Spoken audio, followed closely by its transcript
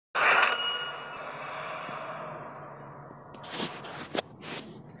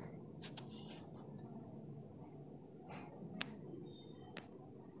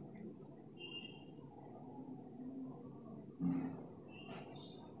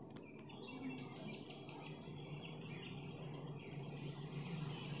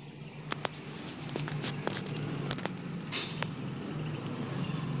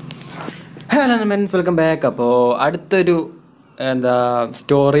Hello men's welcome back. അപ്പോൾ അടുത്തൊരു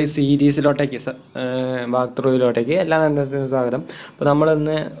story സീരീസിലോട്ടേക്ക് വാക്ക് ത്രൂവിലോട്ടേക്ക് എല്ലാ മെമ്പേഴ്സിനും സ്വാഗതം. അപ്പോൾ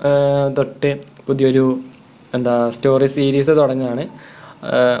നമ്മളിന്ന് തൊട്ട് പുതിയൊരു സ്റ്റോറി സീരീസ് തുടങ്ങുകയാണ്.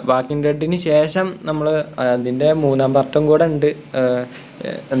 വാക്കിംഗ് ഡെഡിന് ശേഷം നമ്മൾ അതിൻ്റെ 3-ാം പാർട്ടും കൂടെ ഉണ്ട്.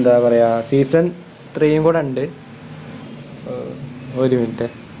 സീസൺ 3 കൂടെ ഉണ്ട്. ഒരു മിനിറ്റ്,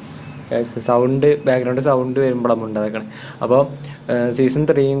 ബാക്ക്ഗ്രൗണ്ട് സൗണ്ട് വരുമ്പോഴാണ് ഉണ്ടാക്കണം. അപ്പോൾ സീസൺ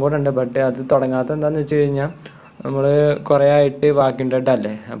 3 കൂടെ ഉണ്ട്. ബട്ട് അത് തുടങ്ങാത്ത എന്താണെന്ന് വെച്ച് കഴിഞ്ഞാൽ നമ്മൾ കുറേ ആയിട്ട് വാക്കിംഗ് ഡെഡ്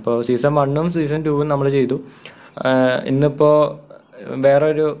അല്ലേ. അപ്പോൾ സീസൺ 1ഉം സീസൺ 2ഉം നമ്മൾ ചെയ്തു. ഇന്നിപ്പോൾ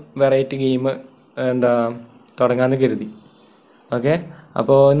വേറൊരു വെറൈറ്റി ഗെയിം തുടങ്ങാമെന്ന് കരുതി. ഓക്കെ,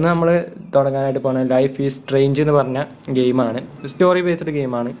 അപ്പോൾ ഇന്ന് നമ്മൾ തുടങ്ങാനായിട്ട് പോകുന്നത് ലൈഫ് ഈസ് സ്ട്രേഞ്ച് എന്ന് പറഞ്ഞ ഗെയിമാണ്. സ്റ്റോറി ബേസ്ഡ്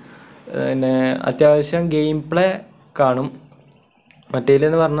ഗെയിമാണ്. പിന്നെ അത്യാവശ്യം ഗെയിം പ്ലേ കാണും.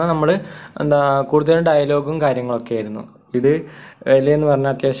 മറ്റേലെന്ന് പറഞ്ഞാൽ നമ്മൾ കൂടുതലും ഡയലോഗും കാര്യങ്ങളൊക്കെ ആയിരുന്നു. ഇതിലെന്ന്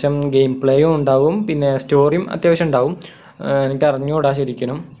പറഞ്ഞാൽ അത്യാവശ്യം ഗെയിം പ്ലേയും ഉണ്ടാവും, പിന്നെ സ്റ്റോറിയും അത്യാവശ്യം ഉണ്ടാവും. എനിക്ക് അറിഞ്ഞുകൂടാ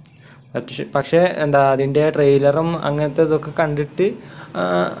ശരിക്കും. പക്ഷേ അതിൻ്റെ ട്രെയിലറും അങ്ങനത്തെ ഇതൊക്കെ കണ്ടിട്ട്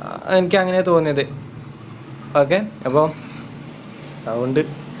എനിക്ക് അങ്ങനെ തോന്നിയത്. ഓക്കെ, അപ്പോൾ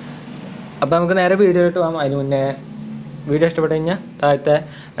നമുക്ക് നേരെ വീഡിയോയിലോട്ട് പോകാം. അതിന് മുന്നേ വീഡിയോ ഇഷ്ടപ്പെട്ട് കഴിഞ്ഞാൽ താഴത്തെ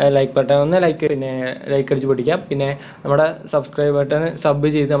ലൈക്ക് ബട്ടൺ ഒന്ന് പിന്നെ ലൈക്ക് അടിച്ച് പൊട്ടിക്കുക. പിന്നെ നമ്മുടെ സബ്സ്ക്രൈബ് ബട്ടൺ സബ്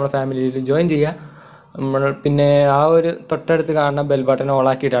ചെയ്ത് നമ്മുടെ ഫാമിലിയിൽ ജോയിൻ ചെയ്യുക. പിന്നെ ആ ഒരു തൊട്ടടുത്ത് കാണുന്ന ബെൽ ബട്ടൺ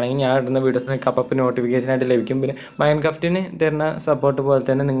ഓളാക്കിയിട്ടാണെങ്കിൽ ഞാൻ ഇടുന്ന വീഡിയോസ് നിങ്ങൾക്ക് അപ്പം നോട്ടിഫിക്കേഷനായിട്ട് ലഭിക്കും. പിന്നെ മൈൻക്രാഫ്റ്റിന് തരുന്ന സപ്പോർട്ട് പോലെ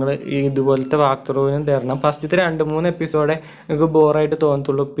തന്നെ നിങ്ങൾ ഇതുപോലത്തെ വാക്ക് ത്രൂവിനും തരണം. ഫസ്റ്റത്തെ 2-3 എപ്പിസോഡേ നിങ്ങൾക്ക് ബോറായിട്ട്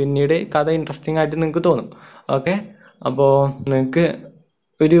തോന്നത്തുള്ളൂ, പിന്നീട് കഥ ഇൻട്രസ്റ്റിംഗ് ആയിട്ട് നിങ്ങൾക്ക് തോന്നും. ഓക്കെ, അപ്പോൾ നിങ്ങൾക്ക്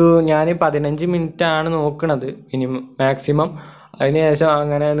ഞാൻ 15 മിനിറ്റാണ് നോക്കണത് മിനിമം മാക്സിമം. അതിനുശേഷം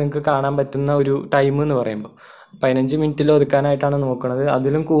അങ്ങനെ നിങ്ങൾക്ക് കാണാൻ പറ്റുന്ന ഒരു ടൈം എന്ന് പറയുമ്പോൾ 15 മിനിറ്റിൽ ഒതുക്കാനായിട്ടാണ് നോക്കുന്നത്.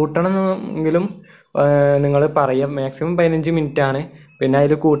 അതിലും കൂട്ടണമെന്നെങ്കിലും നിങ്ങൾ പറയാം. മാക്സിമം 15 മിനിറ്റാണ്. പിന്നെ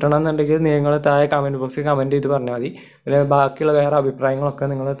അതിൽ കൂട്ടണം എന്നുണ്ടെങ്കിൽ നിങ്ങൾ താഴെ കമൻറ്റ് ബോക്സിൽ കമൻറ്റ് ചെയ്ത് പറഞ്ഞാൽ മതി. പിന്നെ ബാക്കിയുള്ള വേറെ അഭിപ്രായങ്ങളൊക്കെ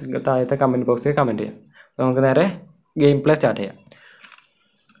നിങ്ങൾ താഴത്തെ കമൻറ്റ് ബോക്സിൽ കമൻറ്റ് ചെയ്യാം. നമുക്ക് നേരെ ഗെയിം പ്ലേ സ്റ്റാർട്ട് ചെയ്യാം.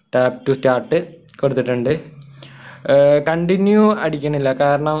 ടാപ്പ് ടു സ്റ്റാർട്ട് കൊടുത്തിട്ടുണ്ട്. കണ്ടിന്യൂ അടിക്കണില്ല,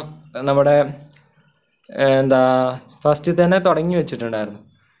 കാരണം നമ്മുടെ ഫസ്റ്റിൽ തന്നെ തുടങ്ങി വെച്ചിട്ടുണ്ടായിരുന്നു.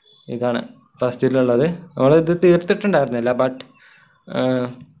 ഇതാണ് ഫസ്റ്റിലുള്ളത്. നമ്മളിത് തീർത്തിട്ടുണ്ടായിരുന്നില്ല. ബട്ട്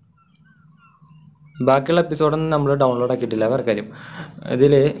ബാക്കിയുള്ള എപ്പിസോഡൊന്നും നമ്മൾ ഡൗൺലോഡ് ആക്കിയിട്ടില്ല. വേറെ കാര്യം,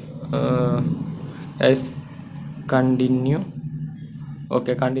 ഇതിൽ കണ്ടിന്യൂ.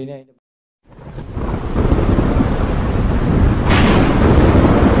 ഓക്കെ, കണ്ടിന്യൂ ആയിട്ട്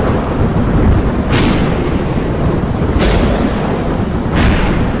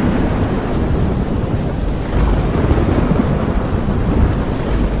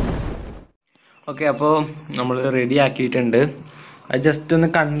ഓക്കെ. അപ്പോൾ നമ്മൾ റെഡി ആക്കിയിട്ടുണ്ട്. അത് ജസ്റ്റ് ഒന്ന്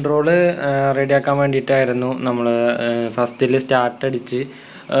കൺട്രോള് റെഡിയാക്കാൻ വേണ്ടിയിട്ടായിരുന്നു നമ്മൾ ഫസ്റ്റിൽ സ്റ്റാർട്ട് അടിച്ച്.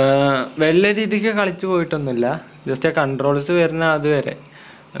 വലിയ രീതിക്ക് കളിച്ച് പോയിട്ടൊന്നുമില്ല. ജസ്റ്റ് ആ കൺട്രോൾസ് വരുന്ന അതുവരെ.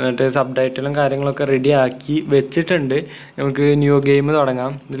 എന്നിട്ട് സബ് ടൈറ്റിലും കാര്യങ്ങളൊക്കെ റെഡി ആക്കി വെച്ചിട്ടുണ്ട്. നമുക്ക് ന്യൂ ഗെയിം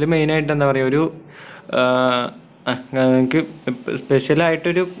തുടങ്ങാം. ഇതിൽ മെയിനായിട്ട് ഒരു നമുക്ക്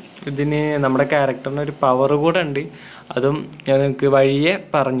സ്പെഷ്യലായിട്ടൊരു ഇതിന് നമ്മുടെ ക്യാരക്ടറിന് ഒരു പവർ കൂടെ ഉണ്ട്. അതും ഞാൻ നിങ്ങൾക്ക് വഴിയെ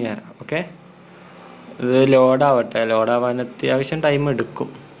പറഞ്ഞു തരാം. ഓക്കെ, ഇത് ലോഡാവാൻ അത്യാവശ്യം ടൈം എടുക്കും.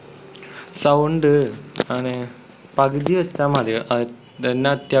 സൗണ്ട് പകുതി വെച്ചാൽ മതി, തന്നെ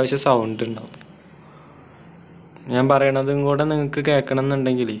അത്യാവശ്യം സൗണ്ട് ഉണ്ടാവും. ഞാൻ പറയണതും കൂടെ നിങ്ങൾക്ക് കേൾക്കണം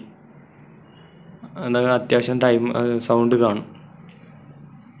എന്നുണ്ടെങ്കിൽ അത്യാവശ്യം ടൈം സൗണ്ട് കാണും.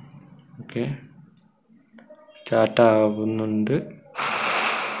 ഓക്കെ, സ്റ്റാർട്ടാവുന്നുണ്ട്.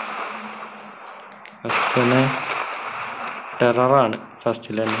 ഫസ്റ്റ് തന്നെ ടെററാണ്.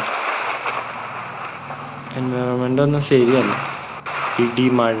 ഫസ്റ്റിൽ തന്നെ എൻവയോൺമെൻ്റ് ഒന്നും ശരിയല്ല. ഇടി,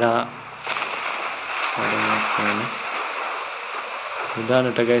 മഴ, ഇതാണ്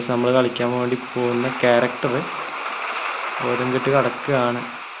കേട്ടോ ഗൈസ് നമ്മൾ കളിക്കാൻ വേണ്ടി പോകുന്ന ക്യാരക്ടർ. ഓരം കെട്ട് കിടക്കുകയാണ്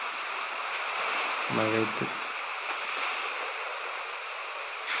മഴയത്ത്.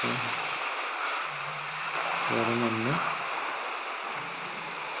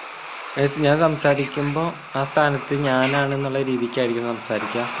 ഞാൻ സംസാരിക്കുമ്പോൾ ആ സ്ഥാനത്ത് ഞാനാണെന്നുള്ള രീതിക്കായിരിക്കും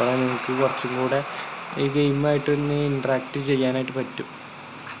സംസാരിക്കുക. അപ്പോഴാണ് നിങ്ങൾക്ക് കുറച്ചും കൂടെ ഈ ഗെയിമായിട്ടൊന്ന് ഇൻട്രാക്ട് ചെയ്യാനായിട്ട് പറ്റും.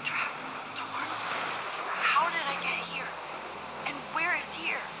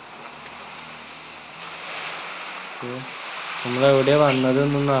 നമ്മളെവിടെയാ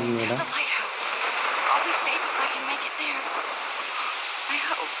വന്നതെന്നൊന്നും അറിഞ്ഞൂടാ.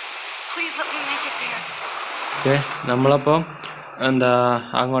 ഓക്കെ, നമ്മളപ്പോൾ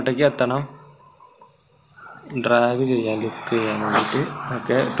അങ്ങോട്ടേക്ക് എത്തണം. ഡ്രാഗ് ചെയ്യാൻ, ലുക്ക് ചെയ്യാൻ വേണ്ടിയിട്ട്.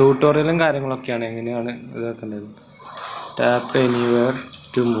 ഓക്കെ, ട്യൂട്ടോറിയലും കാര്യങ്ങളൊക്കെയാണ് എങ്ങനെയാണ് ഇതാക്കേണ്ടത്. Tap anywhere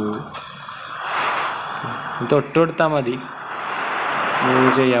to move. തൊട്ട് കൊടുത്താൽ മതി.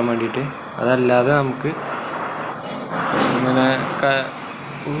 മൂവ് ചെയ്യാൻ വേണ്ടിയിട്ട്. അതല്ലാതെ നമുക്ക് ഇങ്ങനെ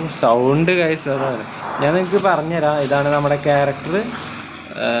സൗണ്ട് ഗൈസ് അതാണ്. ഞാൻ നിങ്ങൾക്ക് പറഞ്ഞുതരാം. ഇതാണ് നമ്മുടെ ക്യാരക്ടറുടെ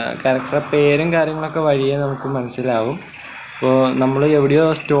പേരും കാര്യങ്ങളൊക്കെ വഴിയേ നമുക്ക് മനസ്സിലാവും. അപ്പോൾ നമ്മൾ എവിടെയോ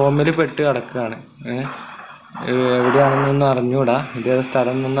സ്റ്റോമിൽ പെട്ട് കിടക്കുകയാണ്. എവിടെയാണെന്നൊന്നും അറിഞ്ഞൂടാ, ഇതേ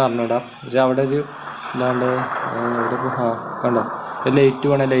സ്ഥലം എന്നൊന്നും അറിഞ്ഞൂടാ. പക്ഷെ അവിടെ ഒരു ഇല്ലാണ്ട് എവിടെ കണ്ടോ,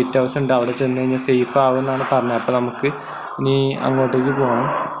 ലൈറ്റ് ഹൗസ് ഉണ്ട്. അവിടെ ചെന്ന് കഴിഞ്ഞാൽ സേഫ് ആവുമെന്നാണ് പറഞ്ഞത്. അപ്പോൾ നമുക്ക് ഇനി അങ്ങോട്ടേക്ക് പോകണം.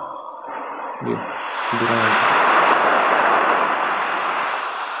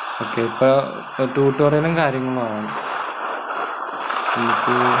 ഓക്കെ, ഇപ്പോൾ ട്യൂട്ടോറിയലും കാര്യങ്ങളുമാണ്.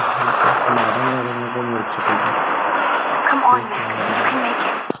 നമുക്ക് മരം കാര്യങ്ങളൊക്കെ മുറിച്ചിട്ടില്ല.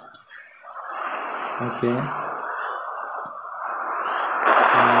 ഓക്കെ,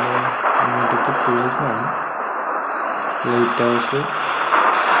 അങ്ങോട്ടേക്ക് പോവുകയാണ്. ലൈറ്റ് ഹൗസ്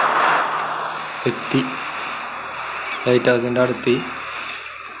എത്തി. ലൈറ്റ് ഹൗസിൻ്റെ അടുത്ത്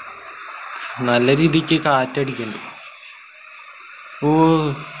നല്ല രീതിക്ക് കാറ്റടിക്കുന്നുണ്ട്. ഓ,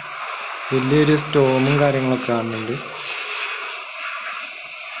 വലിയൊരു സ്റ്റോമും കാര്യങ്ങളൊക്കെ കാണുന്നുണ്ട്.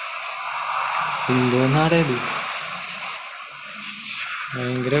 എന്തോന്നാടേ ഇത്,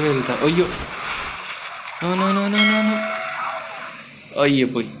 ഭയങ്കര വലുതാ. അയ്യോ, അയ്യോ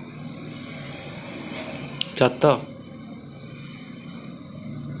പോയി, ചത്തോ?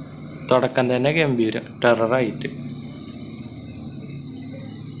 തുടക്കം തന്നെ ഗംഭീരം, ടെററായിട്ട്.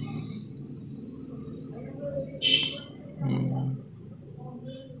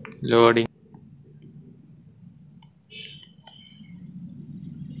 ലോഡിങ്.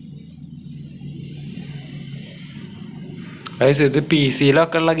 ഇത് പി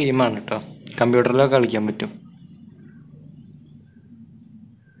സിയിലൊക്കെ ഉള്ള ഗെയിമാണ് കേട്ടോ, കമ്പ്യൂട്ടറിലൊക്കെ കളിക്കാൻ പറ്റും.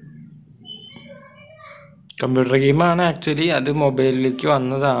 കമ്പ്യൂട്ടർ ഗെയിമാണ് ആക്ച്വലി, അത് മൊബൈലിലേക്ക്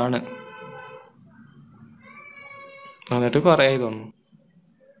വന്നതാണ്. എന്നിട്ട് കുറേ തോന്നുന്നു.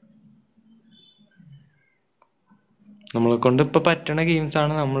 നമ്മളെ കൊണ്ട് ഇപ്പോൾ പറ്റണ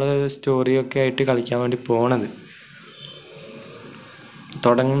ഗെയിംസാണ് നമ്മൾ സ്റ്റോറിയൊക്കെ ആയിട്ട് കളിക്കാൻ വേണ്ടി പോണത്,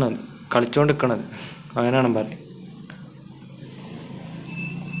 തുടങ്ങുന്നത്, കളിച്ചുകൊണ്ടിരിക്കണത്, അങ്ങനെയാണ് പറയും.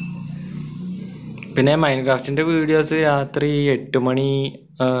 പിന്നെ മൈൻക്രാഫ്റ്റിൻ്റെ വീഡിയോസ് രാത്രി 8 മണി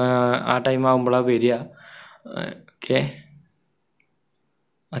ആ ടൈം ആകുമ്പോഴാണ് വരിക. ഓക്കെ,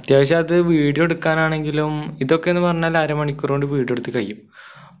 അത്യാവശ്യം അത് വീഡിയോ എടുക്കാനാണെങ്കിലും ഇതൊക്കെ എന്ന് പറഞ്ഞാൽ അരമണിക്കൂർ കൊണ്ട് വീഡിയോ എടുത്ത് കഴിയും.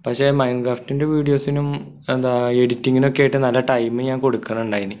 പക്ഷേ മൈൻക്രാഫ്റ്റിൻ്റെ വീഡിയോസിനും എഡിറ്റിങ്ങിനൊക്കെ ആയിട്ട് നല്ല ടൈം ഞാൻ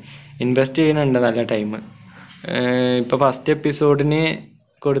കൊടുക്കുന്നുണ്ടായിന്, ഇൻവെസ്റ്റ് ചെയ്യുന്നുണ്ട് നല്ല ടൈം. ഇപ്പോൾ ഫസ്റ്റ് എപ്പിസോഡിന്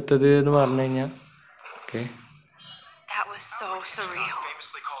കൊടുത്തത് എന്ന് പറഞ്ഞു കഴിഞ്ഞാൽ ഓക്കെ,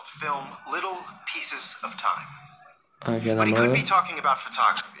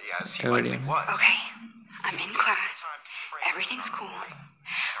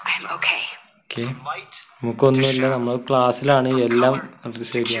 നമുക്കൊന്നുമില്ല, നമ്മൾ ക്ലാസ്സിലാണ്, എല്ലാം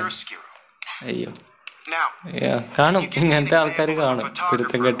ശരിയാണ്. അയ്യോ, കാണും, ഇങ്ങനത്തെ ആൾക്കാർ കാണും,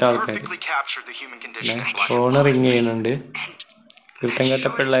 കുരുത്തം കെട്ട ആൾക്കാർ. ഫോണ് റിങ് ചെയ്യുന്നുണ്ട്, കുരുത്തം കെട്ട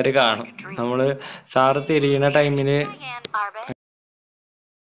പിള്ളേർ കാണും. നമ്മൾ സാറ് തിരിയുന്ന ടൈമിന്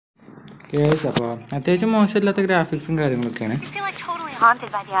കേസ്. അപ്പോൾ അത്യാവശ്യം മോശമില്ലാത്ത ഗ്രാഫിക്സും കാര്യങ്ങളൊക്കെയാണ്.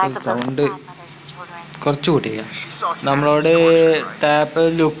 സൗണ്ട് കുറച്ച് കൂട്ടിയ നമ്മളോട് ടാപ്പ്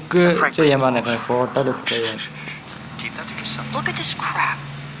ലുക്ക് ചെയ്യാൻ പറഞ്ഞിട്ടുണ്ട്, ഫോട്ടോ ലുക്ക് ചെയ്യാൻ.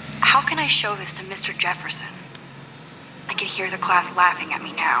 How can I show this to Mr. Jefferson? I can hear the class laughing at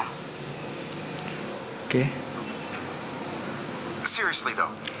me now. Okay. Seriously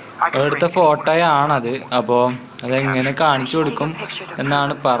though, അടുത്ത ഫോട്ടോയാണത്. അപ്പോൾ അതെങ്ങനെ കാണിച്ചു കൊടുക്കും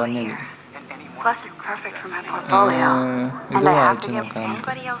എന്നാണ് പറഞ്ഞത്. Plus it's perfect for my portfolio. And I have to give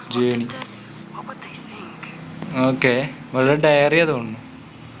anybody else look at this. What would they think? Okay, വളരെ diarrhoea തോന്നുന്നു.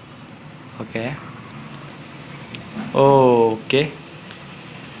 Okay, okay,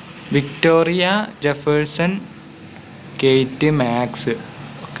 Victoria Jefferson കേറ്റ് max.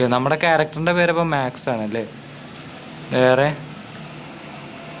 Okay, നമ്മുടെ ക്യാരക്ടറിൻ്റെ പേര് ഇപ്പോൾ മാക്സ് ആണല്ലേ. വേറെ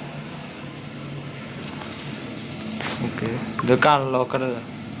ഓക്കെ, ഇതൊക്കെ അൺലോക്കഡ്,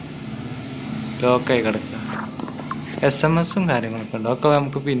 ലോക്കായി കിടക്കുക. SMS കാര്യങ്ങളൊക്കെ ഉണ്ട്, ഒക്കെ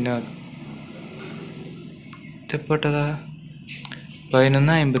നമുക്ക് പിന്നെ ഇഷ്ടപ്പെട്ടതാ.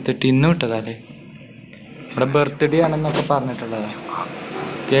 11:58 ഇന്ന് വിട്ടതല്ലേ. ഇവിടെ ബർത്ത്ഡേ ആണെന്നൊക്കെ പറഞ്ഞിട്ടുള്ളതാ.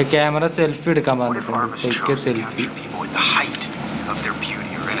 ക്യാമറ സെൽഫി എടുക്കാൻ പറഞ്ഞിട്ടുണ്ട്, ടേക്ക് എ സെൽഫി.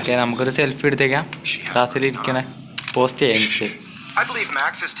 ഓക്കെ, നമുക്കൊരു സെൽഫി എടുത്തേക്കാം, ക്ലാസ്സിലിരിക്കണേ, പോസ്റ്റ് ചെയ്യാം. I believe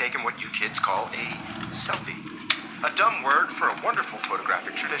Max has taken what you kids call a selfie, a dumb word for a wonderful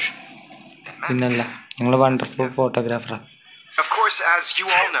photographic tradition. പിന്നല്ല, നിങ്ങൾ wonderful ഫോട്ടോഗ്രാഫറാ. Of course, as you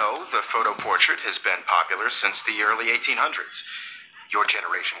all know, the photo portrait has been popular since the early 1800s. Your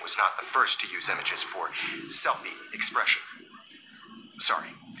generation was not the first to use images for selfie expression.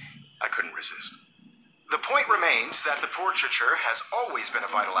 Sorry, I couldn't resist. The point remains that the portraiture has always been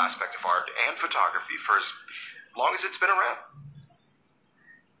a vital aspect of art and photography for as long as it's been around.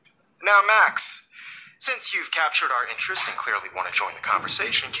 Now, Max, since you've captured our interest and clearly want to join the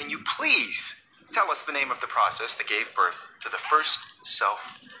conversation, can you please tell us the name of the process that gave birth to the first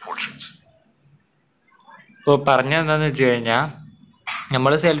self-portraits? ഇപ്പോൾ പറഞ്ഞെന്താണെന്ന് വെച്ച് കഴിഞ്ഞാൽ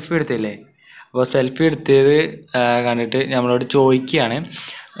നമ്മൾ selfie എടുത്തില്ലേ, അപ്പോൾ selfie എടുത്തത് കണ്ടിട്ട് നമ്മളോട് ചോദിക്കുകയാണ്,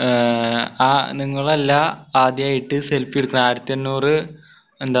 നിങ്ങളല്ല ആദ്യമായിട്ട് സെൽഫി എടുക്കണം, 1800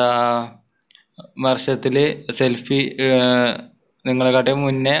 വർഷത്തിൽ സെൽഫി നിങ്ങളെക്കാട്ടും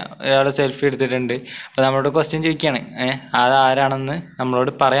മുന്നേ ഒരാൾ സെൽഫി എടുത്തിട്ടുണ്ട്. അപ്പോൾ നമ്മളോട് ക്വസ്റ്റ്യൻ ചോദിക്കുകയാണ്, അത് ആരാണെന്ന്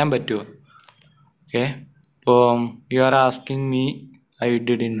നമ്മളോട് പറയാൻ പറ്റുമോ? ഓക്കെ, ഇപ്പോൾ you are asking me, I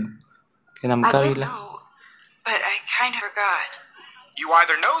didn't no. നമുക്കറിയില്ല. But I kind of forgot. You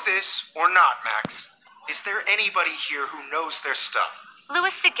either know this or not, Max. Is there anybody here who knows their stuff?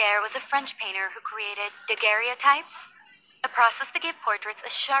 Louis Daguerre was a French painter who created daguerreotypes, a process that gave portraits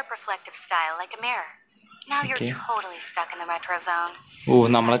a sharp reflective style like a mirror. Now you're totally stuck in the retro zone.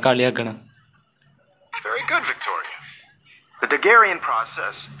 നമ്മളെ കളിയാക്കണം. Very good, Victoria. The Daguerrean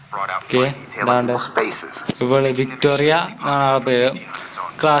process brought out fine detail in people's faces. Victoria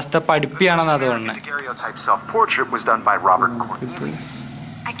ക്ലാസ്സിലെ പഠിപ്പിയാണെന്ന് അതുകൊണ്ട്. The daguerreotype self-portrait was done by Robert Cornelius.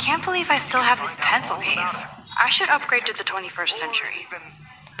 I can't believe I still have this pencil case. I should upgrade to the 21st century.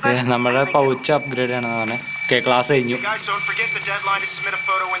 നമ്മുടെ pouch upgrade ആണ് പറഞ്ഞത്. Okay, class കഴിഞ്ഞു. Guys, don't forget the deadline to submit a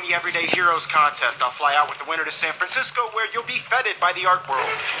photo in the Everyday Heroes contest. I'll fly out with the winner to San Francisco, where you'll be feted by the art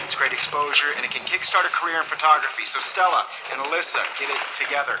world. It's great exposure, and it can kickstart a career in photography. So Stella and Alyssa, get it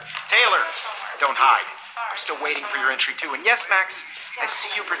together. Taylor, don't hide. I'm still waiting for your entry too. And yes, Max, I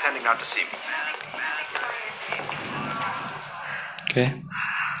see you pretending not to see me. Okay,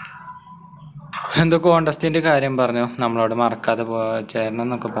 എന്തോ കോണ്ടസ്റ്റിൻ്റെ കാര്യം പറഞ്ഞു, നമ്മളോട് മറക്കാതെ ചേരണം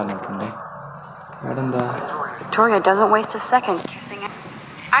എന്നൊക്കെ പറഞ്ഞിട്ടുണ്ട്. അവിടെന്താ? Victoria doesn't waste a second kissing it.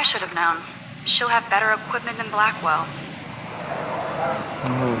 I should have known. She'll have better equipment than Blackwell.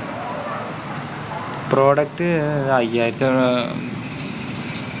 Product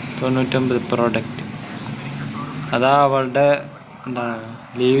 5099 product. അതാ അവളുടെ എന്താണ്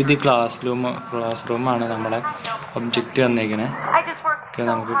ലീവ് ദി ക്ലാസ് റൂമാണ് നമ്മുടെ ഒബ്ജക്റ്റ് വന്നേക്കണേ.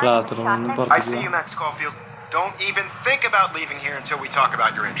 നമുക്ക് ക്ലാസ് റൂമിൽ നിന്ന് I see you, Max Caulfield. Don't even think about leaving here until we talk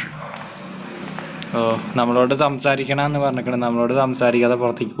about your entry. നമ്മളോട് സംസാരിക്കണം എന്ന് പറഞ്ഞിരിക്കണം, നമ്മളോട് സംസാരിക്കാതെ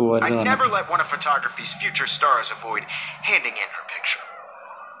പുറത്തേക്ക് പോകരുത്. I never let one of photography's future stars avoid handing in her picture.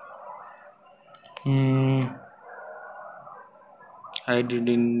 I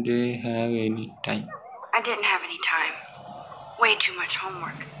didn't have any time. I didn't have any time. Way too much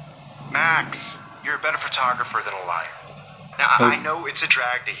homework. Max, you're a better photographer than a liar. Now, I know it's a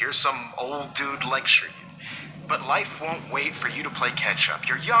drag to hear some old dude lecture you, but life won't wait for you to play catch up.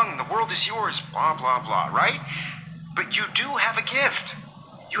 You're young, the world is yours, blah, blah, blah, right? But you do have a gift.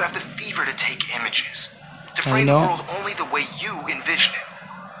 You have the fever to take images, to frame the world only the way you envision it.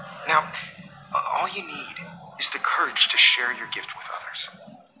 Now, all you need is the courage to share your gift with others.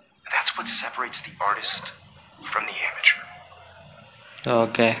 That's what separates the artist from the amateur.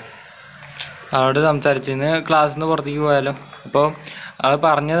 Okay, അവളോട് സംസാരിച്ചിന്ന് ക്ലാസ്സിൽ നിന്ന് പുറത്തേക്ക് പോയാലോ. അപ്പോൾ അവൾ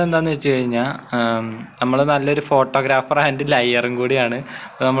പറഞ്ഞത് എന്താണെന്ന് വെച്ച് കഴിഞ്ഞാൽ, നമ്മൾ നല്ലൊരു ഫോട്ടോഗ്രാഫർ ആൻഡ് ലയറും കൂടിയാണ്.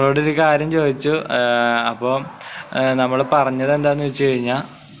 അപ്പോൾ നമ്മളോടൊരു കാര്യം ചോദിച്ചു. അപ്പോൾ നമ്മൾ പറഞ്ഞത് എന്താണെന്ന് വെച്ച് കഴിഞ്ഞാൽ,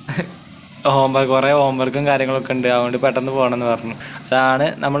 കുറേ ഹോംവർക്കും കാര്യങ്ങളൊക്കെ ഉണ്ട്, അതുകൊണ്ട് പെട്ടെന്ന് പോകണമെന്ന് പറഞ്ഞു. അതാണ്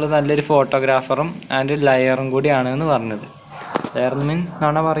നമ്മൾ നല്ലൊരു ഫോട്ടോഗ്രാഫറും ആൻഡ് ലയറും കൂടിയാണെന്ന് പറഞ്ഞത്. ലയർ മീൻ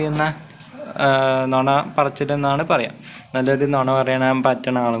നുണ പറയുന്ന നുണ പറച്ചിലെന്നാണ് പറയാം. നല്ലൊരു നുണ പറയാൻ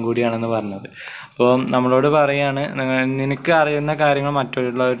പറ്റണ ആളും കൂടിയാണെന്ന് പറഞ്ഞത്. അപ്പോൾ നമ്മളോട് പറയാണ്, നിനക്ക് അറിയുന്ന കാര്യങ്ങൾ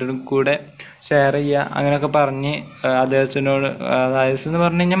മറ്റുള്ളവരോടും കൂടെ ഷെയർ ചെയ്യുക, അങ്ങനെയൊക്കെ പറഞ്ഞ് അദ്ദേഹത്തിനോട്, അതായത് എന്ന്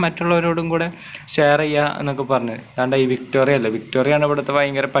പറഞ്ഞു കഴിഞ്ഞാൽ മറ്റുള്ളവരോടും കൂടെ ഷെയർ ചെയ്യുക എന്നൊക്കെ പറഞ്ഞ്. അതാണ്ട് ഈ വിക്ടോറിയാണ് ഇവിടുത്തെ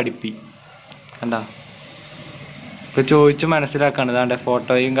ഭയങ്കര പഠിപ്പി. കണ്ടാ, ഇപ്പോൾ ചോദിച്ച് മനസ്സിലാക്കാണ്. അതാണ്ട്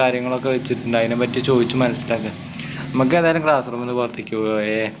ഫോട്ടോയും കാര്യങ്ങളൊക്കെ വെച്ചിട്ടുണ്ട്, അതിനെപ്പറ്റി ചോദിച്ച് മനസ്സിലാക്കുക. നമുക്ക് ഏതായാലും ക്ലാസ് റൂമിൽ നിന്ന് പുറത്തേക്ക്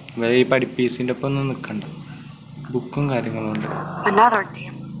പോയേ, ഈ പഠിപ്പീസിൻ്റെ ഒപ്പം ഒന്നും നിൽക്കണ്ട, ബുക്കും കാര്യങ്ങളും ഉണ്ട്.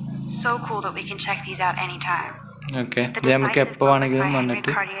 So cool that we can check these out anytime. Okay, നമുക്ക് എപ്പോൾ വേണമെങ്കിലും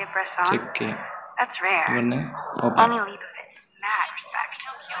വന്നിട്ട് ചെക്ക് ചെയ്യാം. That's rare. ഇവിടുന്ന് Any leap of it's mad respect.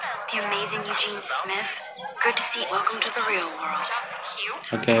 The amazing Eugene Smith. Good to see. Welcome to the real world.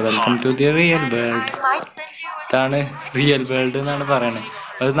 Okay, welcome to the real world. ഇതാണ് real world എന്നാണ് പറയണത്.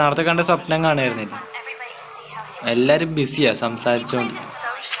 അത് നേരത്തെ കണ്ട സ്വപ്നം കാണുമായിരുന്നില്ല. എല്ലാവരും ബിസിയാ സംസാരിച്ചോണ്ട്.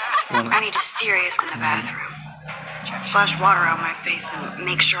 I need a serious in the bathroom. Splash water on my face and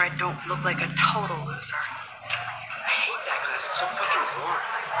make sure I don't look like a total loser. I hate that class. It's so fucking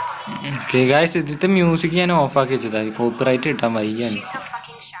boring. Okay, guys, ഇതിത്തെ music ഞാൻ ഓഫാക്കി വെച്ചതാണ്. Copyright കിട്ടാൻ വയ്യാണ്. She's so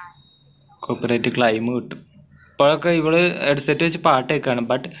fucking shy. Copyright climb കിട്ടും. ഇപ്പോഴൊക്കെ ഇവള് headset വെച്ച് പാട്ട് കേൾക്കുകയാണ്.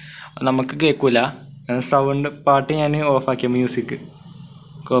 ബട്ട് നമുക്ക് കേൾക്കില്ല. സൗണ്ട് പാട്ട് ഞാൻ ഓഫാക്കിയ മ്യൂസിക്.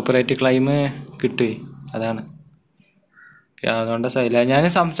 കോപ്പിറൈറ്റ് ക്ലൈം കിട്ടുമേ, അതാണ്. അതുകൊണ്ട് സൈല ഞാൻ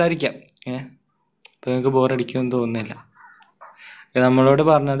സംസാരിക്കാം. ഇപ്പോൾ നിങ്ങൾക്ക് ബോറടിക്കുമെന്ന് തോന്നുന്നില്ല. നമ്മളോട്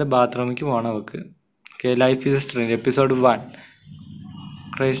പറഞ്ഞത് ബാത്റൂമിലേക്ക് പോകണം അവൾക്ക്. ലൈഫ് ഈസ് സ്ട്രെയിൻ എപ്പിസോഡ് 1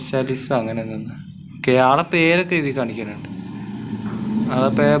 ക്രൈസ്റ്റാലിസ് അങ്ങനെ നിന്ന്. ആളെ പേരൊക്കെ എഴുതി കാണിക്കുന്നുണ്ട്. ആളെ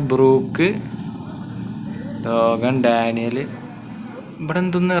പേര് ബ്രൂക്ക്, ലോഗൻ, ഡാനിയൽ. ഇവിടെ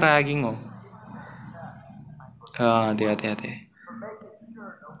എന്തൊന്ന് റാഗിങ്ങോ? അതെ അതെ അതെ,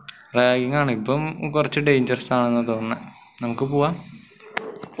 റാഗിങ് ആണ്. ഇപ്പം കുറച്ച് ഡേഞ്ചറസ് ആണെന്ന് തോന്നുന്നത്. നമുക്ക് പോവാം.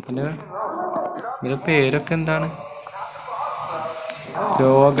 പിന്നെ ഇതിൻ്റെ പേരൊക്കെ എന്താണ്?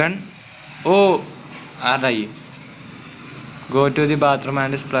 ലോഗൻ. ഓ ആരായി? Go to the bathroom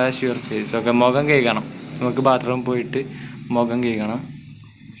and splash your face. Okay, മുഖം കഴുകണം. നമുക്ക് ബാത്റൂമിൽ പോയിട്ട് മുഖം കഴുകണം.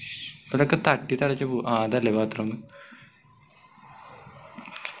 ഇതൊക്കെ തട്ടി തടച്ച് പോവും. അതല്ലേ ബാത്റൂം.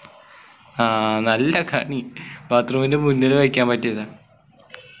 നല്ല കണി. ബാത്റൂമിൻ്റെ മുന്നിൽ വയ്ക്കാൻ പറ്റിയതാണ്.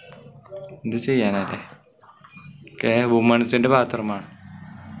 ഇത് ചെയ്യാനല്ലേ? വുമൺസിൻ്റെ ബാത്റൂമാണ്.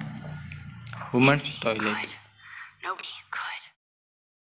 Women's toilet. Nobody.